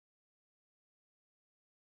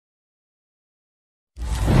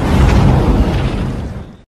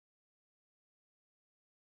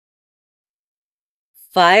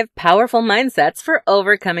5 powerful mindsets for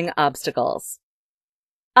overcoming obstacles.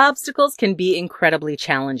 Obstacles can be incredibly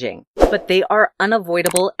challenging, but they are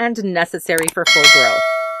unavoidable and necessary for full growth.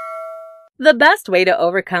 The best way to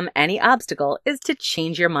overcome any obstacle is to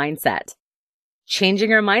change your mindset. Changing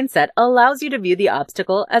your mindset allows you to view the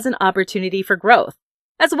obstacle as an opportunity for growth,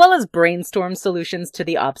 as well as brainstorm solutions to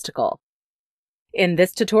the obstacle. In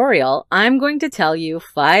this tutorial, I'm going to tell you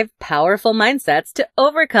 5 powerful mindsets to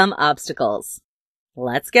overcome obstacles.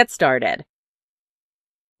 Let's get started.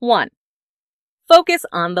 1. Focus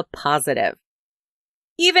on the positive.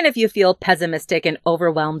 Even if you feel pessimistic and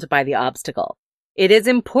overwhelmed by the obstacle, it is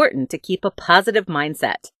important to keep a positive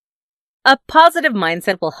mindset. A positive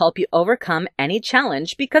mindset will help you overcome any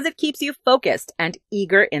challenge because it keeps you focused and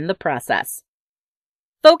eager in the process.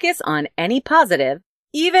 Focus on any positive,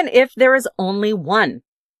 even if there is only one.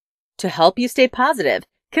 To help you stay positive,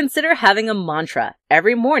 consider having a mantra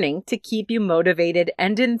every morning to keep you motivated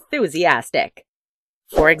and enthusiastic.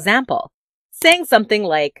 For example, saying something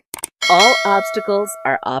like, "All obstacles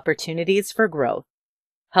are opportunities for growth,"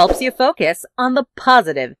 helps you focus on the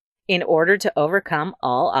positive in order to overcome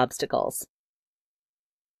all obstacles.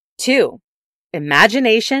 2.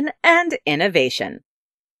 Imagination and innovation.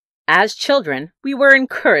 As children, we were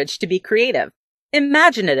encouraged to be creative,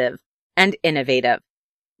 imaginative, and innovative.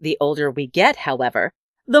 The older we get, however,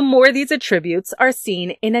 the more these attributes are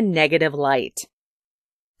seen in a negative light.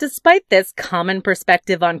 Despite this common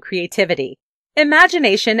perspective on creativity,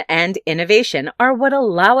 imagination and innovation are what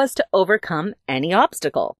allow us to overcome any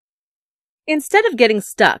obstacle. Instead of getting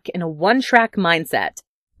stuck in a one-track mindset,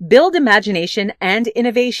 build imagination and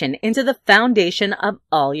innovation into the foundation of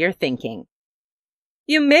all your thinking.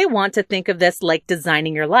 You may want to think of this like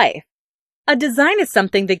designing your life. A design is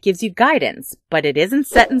something that gives you guidance, but it isn't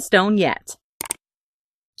set in stone yet.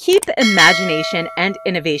 Keep imagination and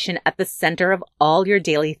innovation at the center of all your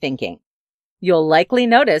daily thinking. You'll likely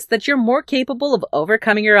notice that you're more capable of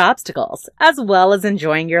overcoming your obstacles, as well as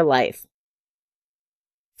enjoying your life.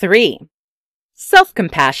 3.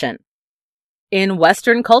 Self-compassion. In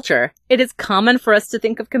Western culture, it is common for us to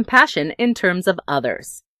think of compassion in terms of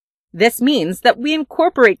others. This means that we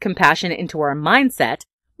incorporate compassion into our mindset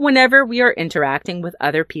whenever we are interacting with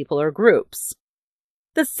other people or groups.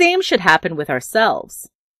 The same should happen with ourselves.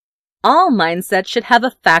 All mindsets should have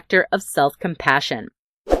a factor of self-compassion.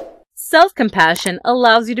 Self-compassion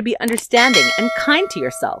allows you to be understanding and kind to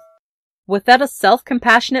yourself. Without a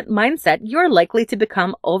self-compassionate mindset, you're likely to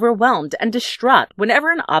become overwhelmed and distraught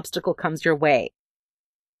whenever an obstacle comes your way.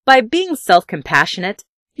 By being self-compassionate,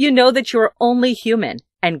 you know that you are only human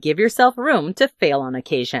and give yourself room to fail on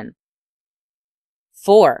occasion.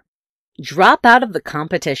 4. Drop out of the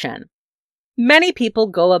competition. Many people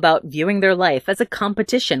go about viewing their life as a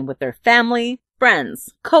competition with their family,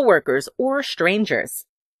 friends, coworkers, or strangers.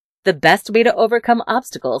 The best way to overcome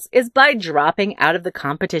obstacles is by dropping out of the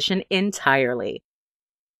competition entirely.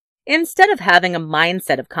 Instead of having a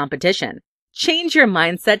mindset of competition, change your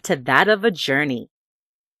mindset to that of a journey.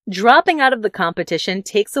 Dropping out of the competition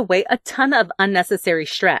takes away a ton of unnecessary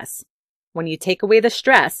stress. When you take away the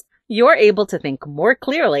stress, you're able to think more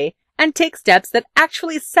clearly and take steps that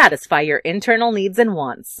actually satisfy your internal needs and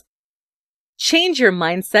wants. Change your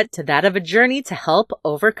mindset to that of a journey to help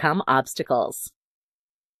overcome obstacles.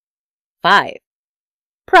 5.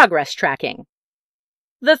 Progress tracking.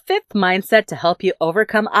 The 5th mindset to help you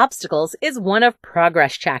overcome obstacles is one of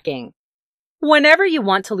progress tracking. Whenever you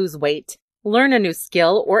want to lose weight, learn a new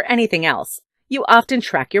skill, or anything else, you often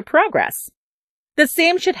track your progress. The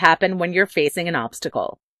same should happen when you're facing an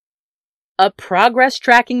obstacle. A progress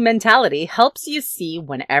tracking mentality helps you see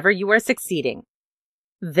whenever you are succeeding.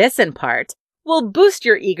 This, in part, will boost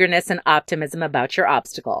your eagerness and optimism about your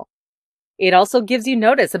obstacle. It also gives you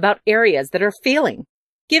notice about areas that are failing,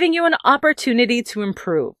 giving you an opportunity to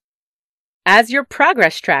improve. As you're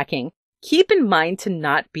progress tracking, keep in mind to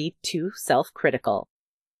not be too self-critical.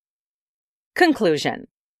 Conclusion.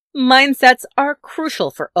 Mindsets are crucial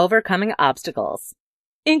for overcoming obstacles.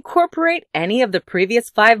 Incorporate any of the previous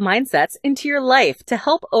 5 mindsets into your life to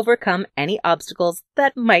help overcome any obstacles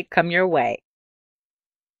that might come your way.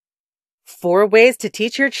 4 ways to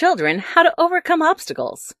teach your children how to overcome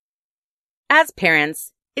obstacles. As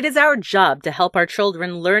parents, it is our job to help our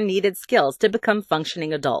children learn needed skills to become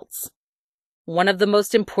functioning adults. One of the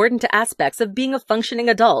most important aspects of being a functioning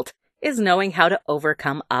adult is knowing how to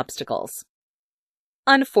overcome obstacles.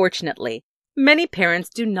 Unfortunately, many parents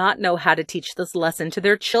do not know how to teach this lesson to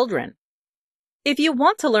their children. If you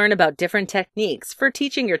want to learn about different techniques for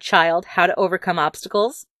teaching your child how to overcome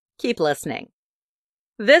obstacles, keep listening.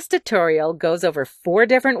 This tutorial goes over 4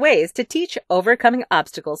 different ways to teach overcoming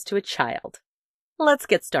obstacles to a child. Let's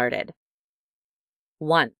get started.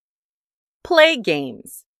 1. Play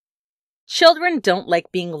games. Children don't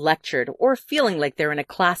like being lectured or feeling like they're in a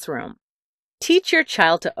classroom. Teach your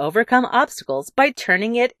child to overcome obstacles by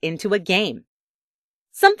turning it into a game.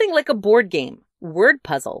 Something like a board game, word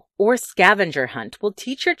puzzle, or scavenger hunt will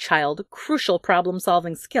teach your child crucial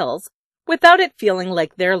problem-solving skills without it feeling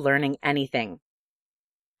like they're learning anything.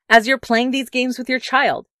 As you're playing these games with your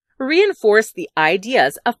child, reinforce the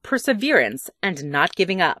ideas of perseverance and not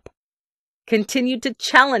giving up. Continue to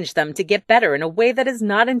challenge them to get better in a way that is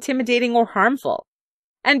not intimidating or harmful,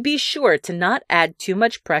 and be sure to not add too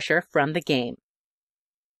much pressure from the game.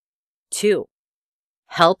 2.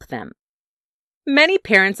 Help them. Many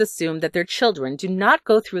parents assume that their children do not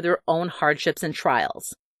go through their own hardships and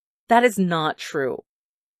trials. That is not true.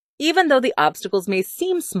 Even though the obstacles may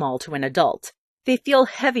seem small to an adult, they feel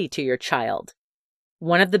heavy to your child.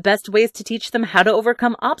 One of the best ways to teach them how to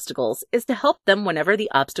overcome obstacles is to help them whenever the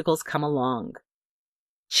obstacles come along.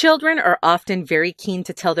 Children are often very keen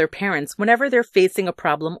to tell their parents whenever they're facing a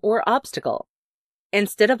problem or obstacle.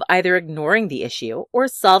 Instead of either ignoring the issue or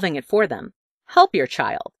solving it for them, help your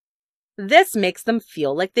child. This makes them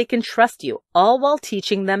feel like they can trust you, all while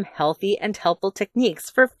teaching them healthy and helpful techniques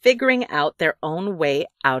for figuring out their own way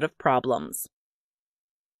out of problems.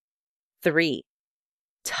 3.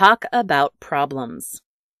 Talk about problems.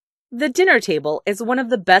 The dinner table is one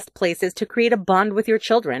of the best places to create a bond with your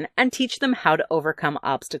children and teach them how to overcome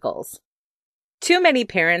obstacles. Too many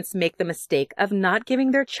parents make the mistake of not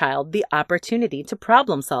giving their child the opportunity to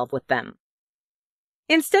problem solve with them.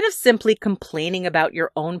 Instead of simply complaining about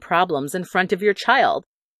your own problems in front of your child,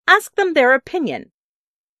 ask them their opinion.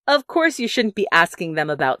 Of course, you shouldn't be asking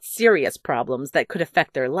them about serious problems that could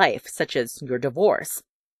affect their life, such as your divorce.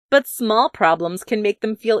 But small problems can make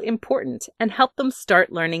them feel important and help them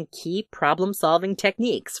start learning key problem-solving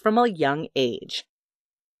techniques from a young age.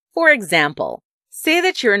 For example, say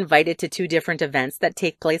that you're invited to 2 different events that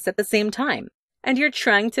take place at the same time, and you're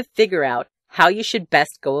trying to figure out how you should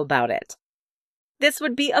best go about it. This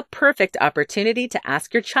would be a perfect opportunity to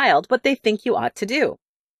ask your child what they think you ought to do.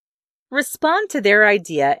 Respond to their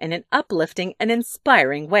idea in an uplifting and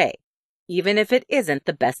inspiring way, even if it isn't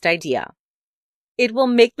the best idea. It will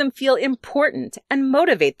make them feel important and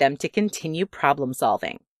motivate them to continue problem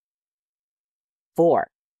solving.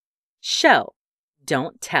 4. Show,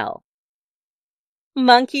 don't tell.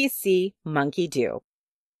 Monkey see, monkey do.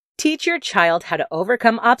 Teach your child how to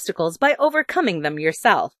overcome obstacles by overcoming them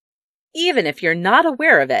yourself. Even if you're not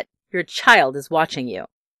aware of it, your child is watching you.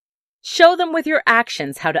 Show them with your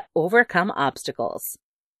actions how to overcome obstacles.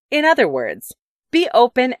 In other words, be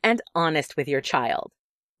open and honest with your child.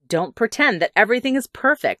 Don't pretend that everything is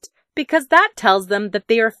perfect, because that tells them that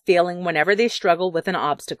they are failing whenever they struggle with an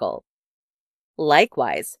obstacle.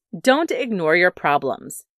 Likewise, don't ignore your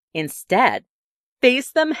problems. Instead,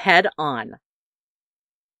 face them head on.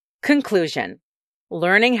 Conclusion.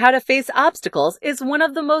 Learning how to face obstacles is one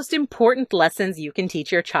of the most important lessons you can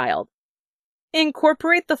teach your child.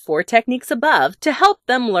 Incorporate the 4 techniques above to help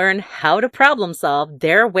them learn how to problem solve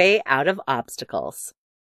their way out of obstacles.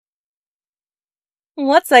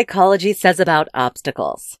 What psychology says about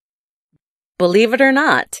obstacles. Believe it or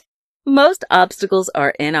not, most obstacles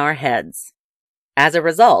are in our heads. As a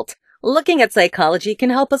result, looking at psychology can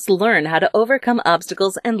help us learn how to overcome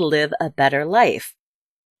obstacles and live a better life.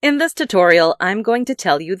 In this tutorial, I'm going to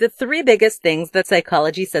tell you the 3 biggest things that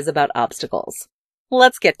psychology says about obstacles.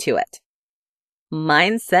 Let's get to it.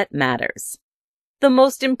 Mindset matters. The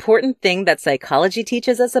most important thing that psychology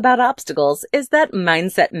teaches us about obstacles is that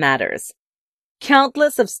mindset matters.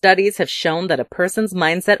 Countless of studies have shown that a person's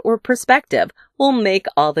mindset or perspective will make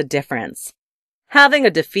all the difference. Having a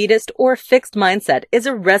defeatist or fixed mindset is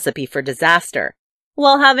a recipe for disaster,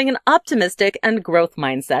 while having an optimistic and growth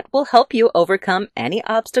mindset will help you overcome any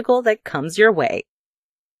obstacle that comes your way.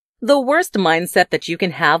 The worst mindset that you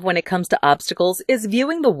can have when it comes to obstacles is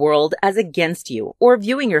viewing the world as against you or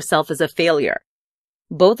viewing yourself as a failure.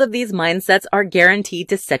 Both of these mindsets are guaranteed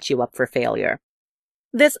to set you up for failure.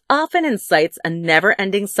 This often incites a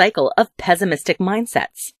never-ending cycle of pessimistic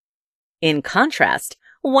mindsets. In contrast,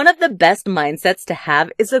 one of the best mindsets to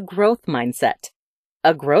have is a growth mindset.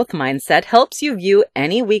 A growth mindset helps you view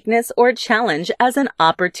any weakness or challenge as an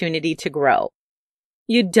opportunity to grow.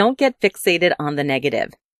 You don't get fixated on the negative.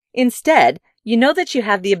 Instead, you know that you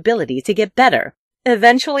have the ability to get better,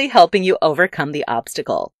 eventually helping you overcome the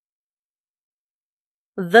obstacle.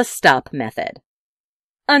 The STOP method.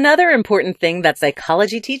 Another important thing that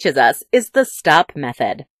psychology teaches us is the STOP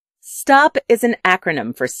method. STOP is an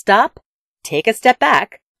acronym for stop, take a step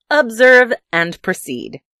back, observe, and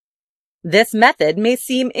proceed. This method may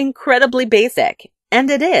seem incredibly basic, and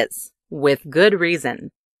it is, with good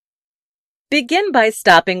reason. Begin by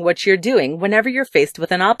stopping what you're doing whenever you're faced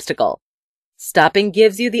with an obstacle. Stopping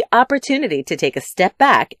gives you the opportunity to take a step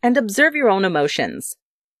back and observe your own emotions.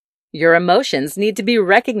 Your emotions need to be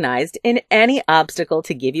recognized in any obstacle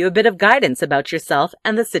to give you a bit of guidance about yourself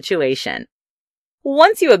and the situation.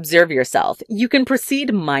 Once you observe yourself, you can proceed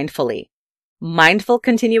mindfully. Mindful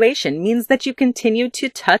continuation means that you continue to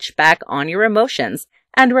touch back on your emotions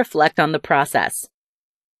and reflect on the process.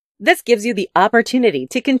 This gives you the opportunity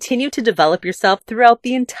to continue to develop yourself throughout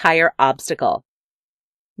the entire obstacle.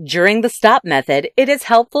 During the stop method, it is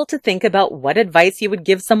helpful to think about what advice you would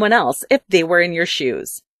give someone else if they were in your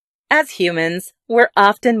shoes. As humans, we're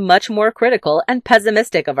often much more critical and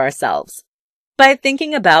pessimistic of ourselves. By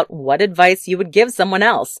thinking about what advice you would give someone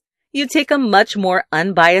else, you take a much more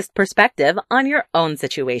unbiased perspective on your own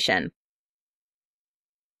situation.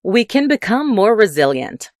 We can become more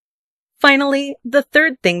resilient. Finally, the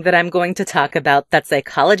third thing that I'm going to talk about that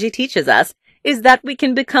psychology teaches us is that we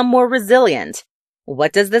can become more resilient.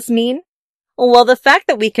 What does this mean? Well, the fact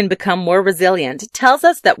that we can become more resilient tells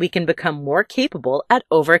us that we can become more capable at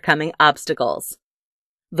overcoming obstacles.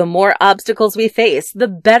 The more obstacles we face, the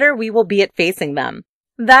better we will be at facing them.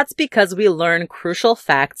 That's because we learn crucial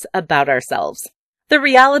facts about ourselves, the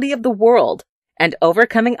reality of the world, and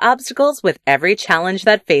overcoming obstacles with every challenge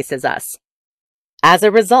that faces us. As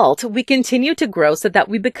a result, we continue to grow so that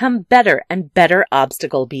we become better and better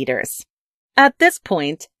obstacle beaters. At this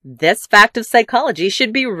point, this fact of psychology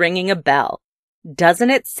should be ringing a bell.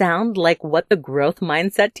 Doesn't it sound like what the growth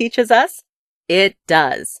mindset teaches us? It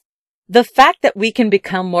does. The fact that we can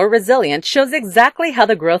become more resilient shows exactly how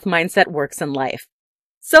the growth mindset works in life.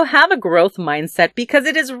 So have a growth mindset because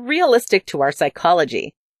it is realistic to our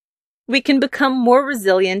psychology. We can become more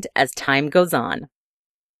resilient as time goes on.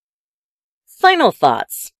 Final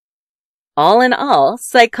thoughts. All in all,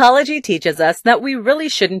 psychology teaches us that we really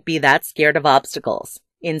shouldn't be that scared of obstacles.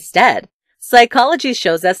 Instead, psychology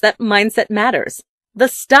shows us that mindset matters. The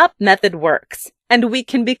stop method works, and we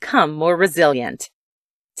can become more resilient.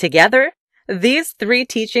 Together, these three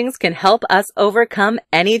teachings can help us overcome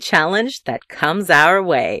any challenge that comes our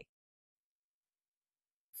way.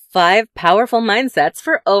 5 powerful mindsets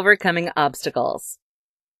for overcoming obstacles.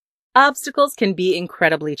 Obstacles can be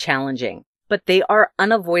incredibly challenging, but they are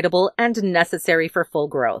unavoidable and necessary for full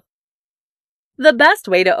growth. The best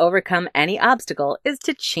way to overcome any obstacle is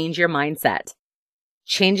to change your mindset.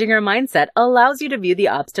 Changing your mindset allows you to view the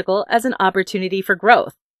obstacle as an opportunity for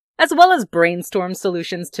growth, as well as brainstorm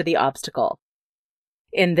solutions to the obstacle.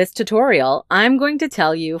 In this tutorial, I'm going to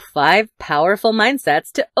tell you 5 powerful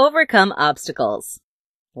mindsets to overcome obstacles.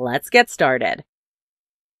 Let's get started.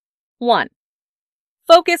 1.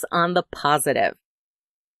 Focus on the positive.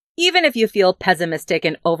 Even if you feel pessimistic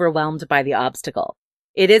and overwhelmed by the obstacle,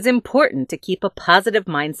 it is important to keep a positive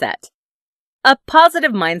mindset. A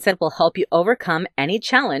positive mindset will help you overcome any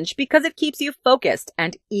challenge because it keeps you focused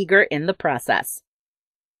and eager in the process.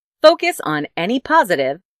 Focus on any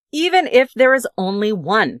positive, even if there is only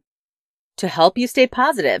one. To help you stay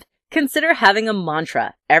positive, consider having a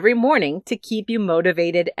mantra every morning to keep you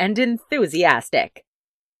motivated and enthusiastic.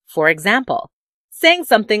 For example, saying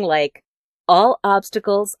something like, "All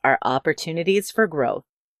obstacles are opportunities for growth,"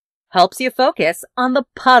 helps you focus on the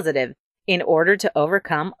positive in order to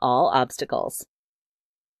overcome all obstacles.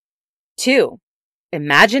 2.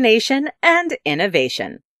 Imagination and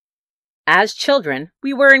innovation. As children,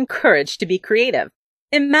 we were encouraged to be creative,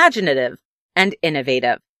 imaginative, and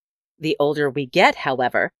innovative. The older we get,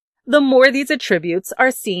 however, the more these attributes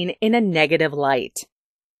are seen in a negative light.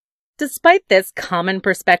 Despite this common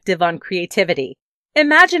perspective on creativity,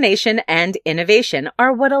 imagination and innovation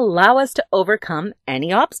are what allow us to overcome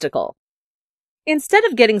any obstacle. Instead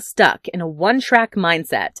of getting stuck in a one-track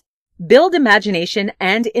mindset, build imagination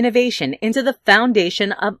and innovation into the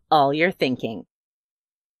foundation of all your thinking.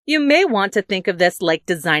 You may want to think of this like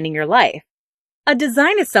designing your life. A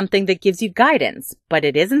design is something that gives you guidance, but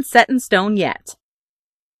it isn't set in stone yet.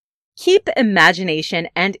 Keep imagination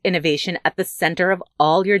and innovation at the center of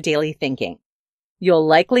all your daily thinking. You'll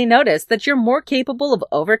likely notice that you're more capable of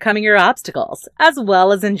overcoming your obstacles, as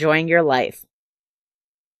well as enjoying your life.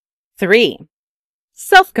 3.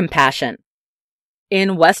 Self-compassion.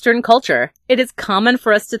 In Western culture, it is common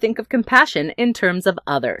for us to think of compassion in terms of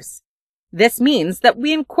others. This means that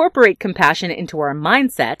we incorporate compassion into our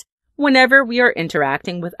mindset whenever we are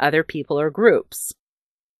interacting with other people or groups.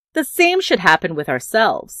 The same should happen with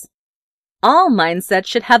ourselves. All mindsets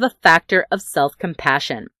should have a factor of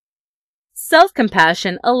self-compassion.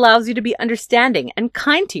 Self-compassion allows you to be understanding and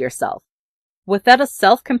kind to yourself. Without a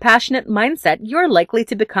self-compassionate mindset, you're likely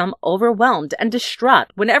to become overwhelmed and distraught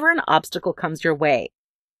whenever an obstacle comes your way.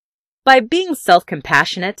 By being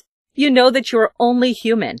self-compassionate, you know that you're only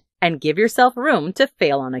human and give yourself room to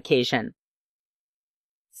fail on occasion.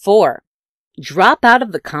 4. Drop out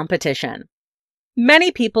of the competition. Many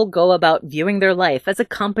people go about viewing their life as a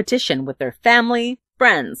competition with their family,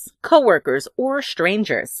 friends, coworkers, or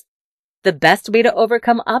strangers. The best way to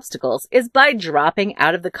overcome obstacles is by dropping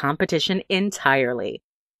out of the competition entirely.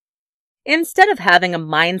 Instead of having a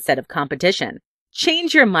mindset of competition,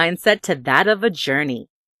 change your mindset to that of a journey.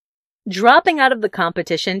 Dropping out of the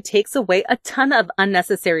competition takes away a ton of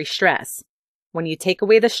unnecessary stress. When you take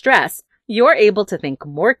away the stress, you're able to think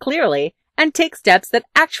more clearly and take steps that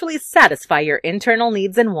actually satisfy your internal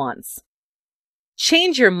needs and wants.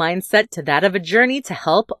 Change your mindset to that of a journey to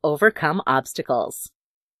help overcome obstacles.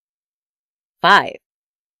 5.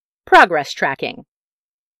 Progress tracking.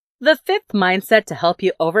 The fifth mindset to help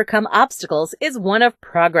you overcome obstacles is one of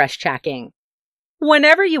progress tracking.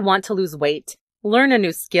 Whenever you want to lose weight, learn a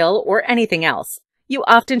new skill, or anything else, you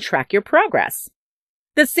often track your progress.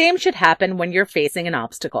 The same should happen when you're facing an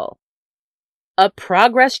obstacle. A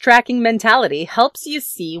progress tracking mentality helps you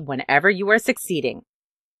see whenever you are succeeding.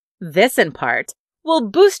 This, in part, will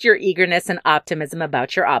boost your eagerness and optimism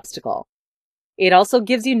about your obstacle. It also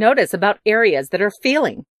gives you notice about areas that are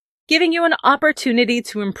failing, giving you an opportunity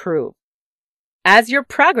to improve. As you're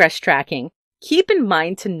progress tracking, keep in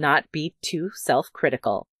mind to not be too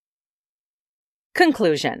self-critical.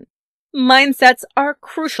 Conclusion. Mindsets are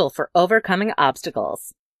crucial for overcoming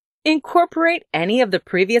obstacles. Incorporate any of the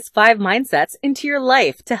previous 5 mindsets into your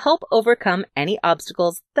life to help overcome any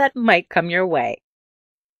obstacles that might come your way.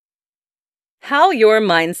 How your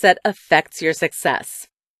mindset affects your success.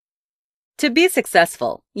 To be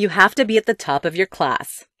successful, you have to be at the top of your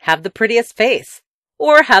class, have the prettiest face,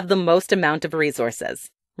 or have the most amount of resources,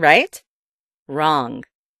 right? Wrong.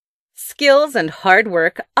 Skills and hard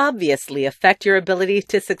work obviously affect your ability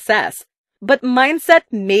to success, but mindset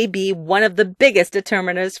may be one of the biggest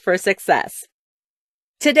determiners for success.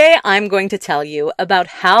 Today, I'm going to tell you about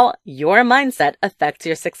how your mindset affects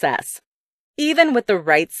your success. Even with the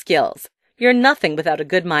right skills, you're nothing without a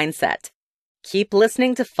good mindset. Keep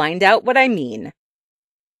listening to find out what I mean.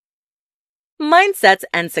 Mindsets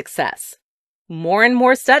and success. More and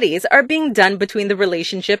more studies are being done between the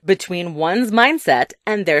relationship between one's mindset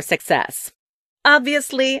and their success.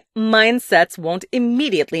 Obviously, mindsets won't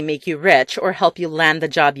immediately make you rich or help you land the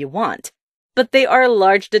job you want, but they are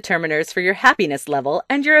large determiners for your happiness level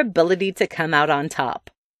and your ability to come out on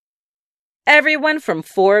top. Everyone from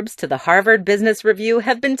Forbes to the Harvard Business Review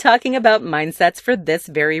have been talking about mindsets for this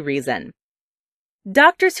very reason.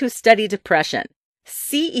 Doctors who study depression,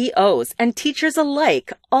 CEOs, and teachers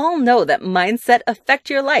alike all know that mindset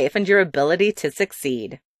affects your life and your ability to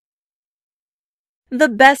succeed. The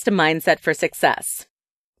best mindset for success.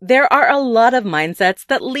 There are a lot of mindsets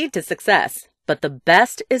that lead to success, but the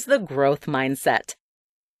best is the growth mindset.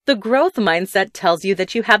 The growth mindset tells you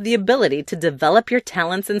that you have the ability to develop your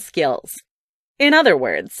talents and skills. In other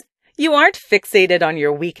words, you aren't fixated on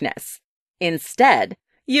your weakness. Instead,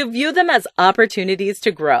 you view them as opportunities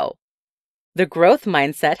to grow. The growth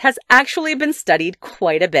mindset has actually been studied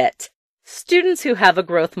quite a bit. Students who have a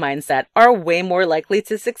growth mindset are way more likely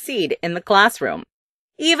to succeed in the classroom,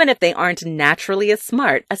 even if they aren't naturally as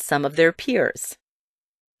smart as some of their peers.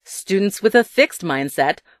 Students with a fixed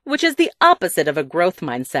mindset, which is the opposite of a growth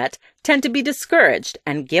mindset, tend to be discouraged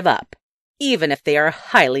and give up, even if they are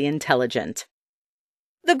highly intelligent.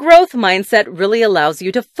 The growth mindset really allows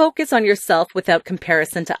you to focus on yourself without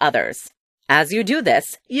comparison to others. As you do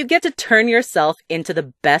this, you get to turn yourself into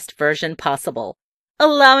the best version possible,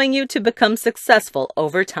 allowing you to become successful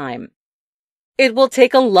over time. It will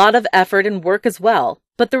take a lot of effort and work as well,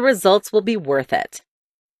 but the results will be worth it.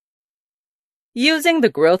 Using the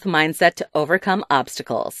growth mindset to overcome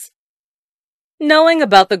obstacles. Knowing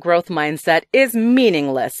about the growth mindset is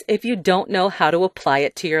meaningless if you don't know how to apply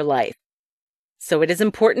it to your life. So it is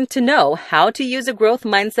important to know how to use a growth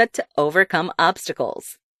mindset to overcome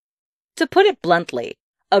obstacles. To put it bluntly,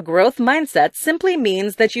 a growth mindset simply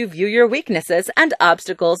means that you view your weaknesses and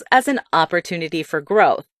obstacles as an opportunity for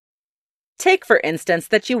growth. Take, for instance,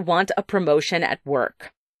 that you want a promotion at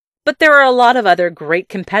work, but there are a lot of other great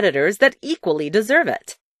competitors that equally deserve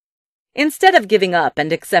it. Instead of giving up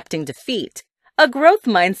and accepting defeat, a growth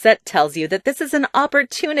mindset tells you that this is an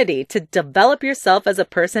opportunity to develop yourself as a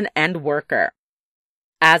person and worker.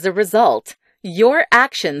 As a result, your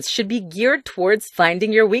actions should be geared towards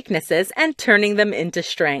finding your weaknesses and turning them into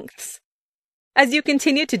strengths. As you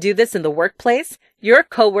continue to do this in the workplace, your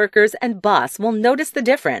coworkers and boss will notice the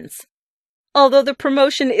difference. Although the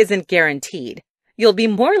promotion isn't guaranteed, you'll be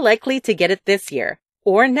more likely to get it this year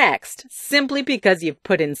or next simply because you've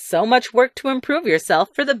put in so much work to improve yourself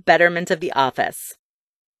for the betterment of the office.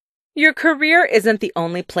 Your career isn't the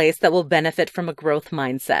only place that will benefit from a growth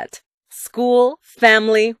mindset. School,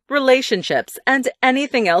 family, relationships, and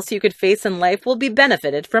anything else you could face in life will be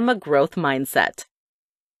benefited from a growth mindset.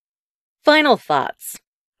 Final thoughts.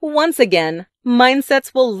 Once again,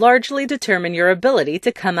 mindsets will largely determine your ability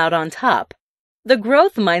to come out on top. The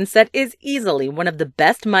growth mindset is easily one of the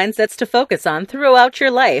best mindsets to focus on throughout your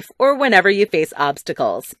life or whenever you face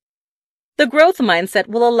obstacles. The growth mindset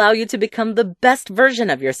will allow you to become the best version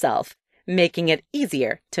of yourself, making it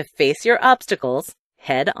easier to face your obstacles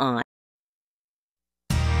head on.